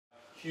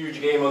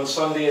Huge game on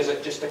Sunday. Is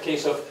it just a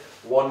case of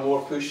one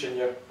more push and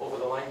you're over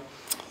the line?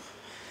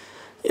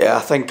 Yeah, I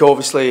think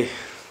obviously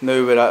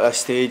now we're at this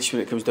stage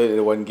when it comes down to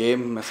the one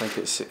game. I think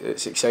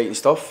it's exciting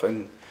stuff,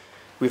 and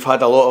we've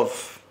had a lot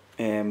of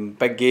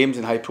big games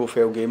and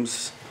high-profile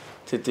games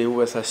to deal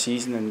with this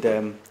season,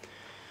 and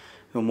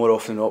more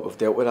often than not we've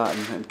dealt with that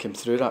and come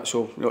through that.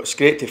 So it's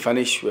great to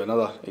finish with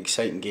another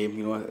exciting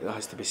game. It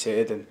has to be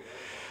said, and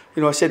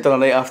I said the other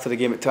night after the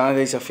game at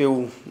MATCHDAYS,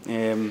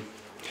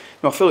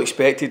 I feel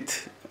expected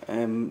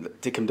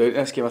to come down to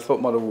this game. I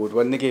thought Motherwell would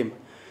win the game,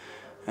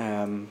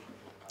 and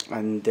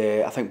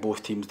I think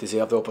both teams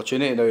deserve the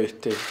opportunity now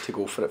to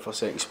go for it for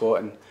second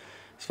spot, and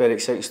it's very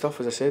exciting stuff,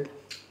 as I said.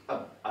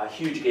 A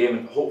huge game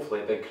and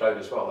hopefully a big crowd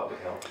as well, that would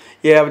help.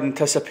 Yeah, I would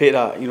anticipate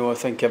that. I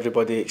think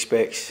everybody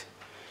expects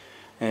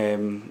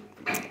the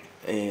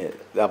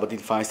Aberdeen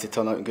fans to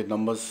turn out in good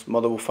numbers.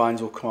 Motherwell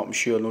fans will come up, I'm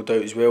sure, no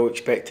doubt as well,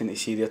 expecting to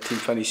see their team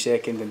finish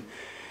second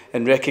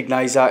and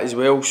recognise that as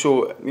well.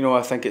 So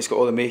I think it's got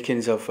all the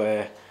makings of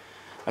a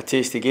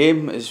tasty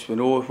game, as we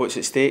know what's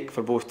at stake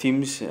for both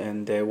teams,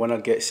 and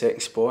winner gets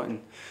second spot,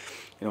 and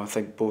I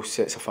think both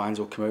sets of fans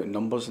will come out in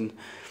numbers, and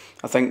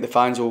I think the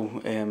fans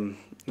will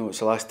it's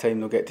the last time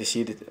they'll get to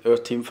see our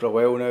team for a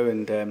while now,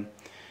 and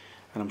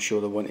I'm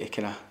sure they want to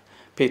kind of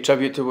pay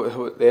tribute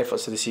to the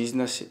efforts of the season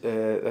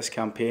this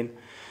campaign,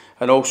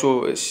 and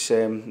also it's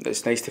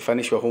nice to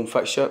finish with a home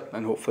fixture,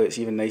 and hopefully it's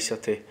even nicer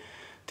to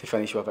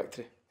finish with a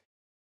victory.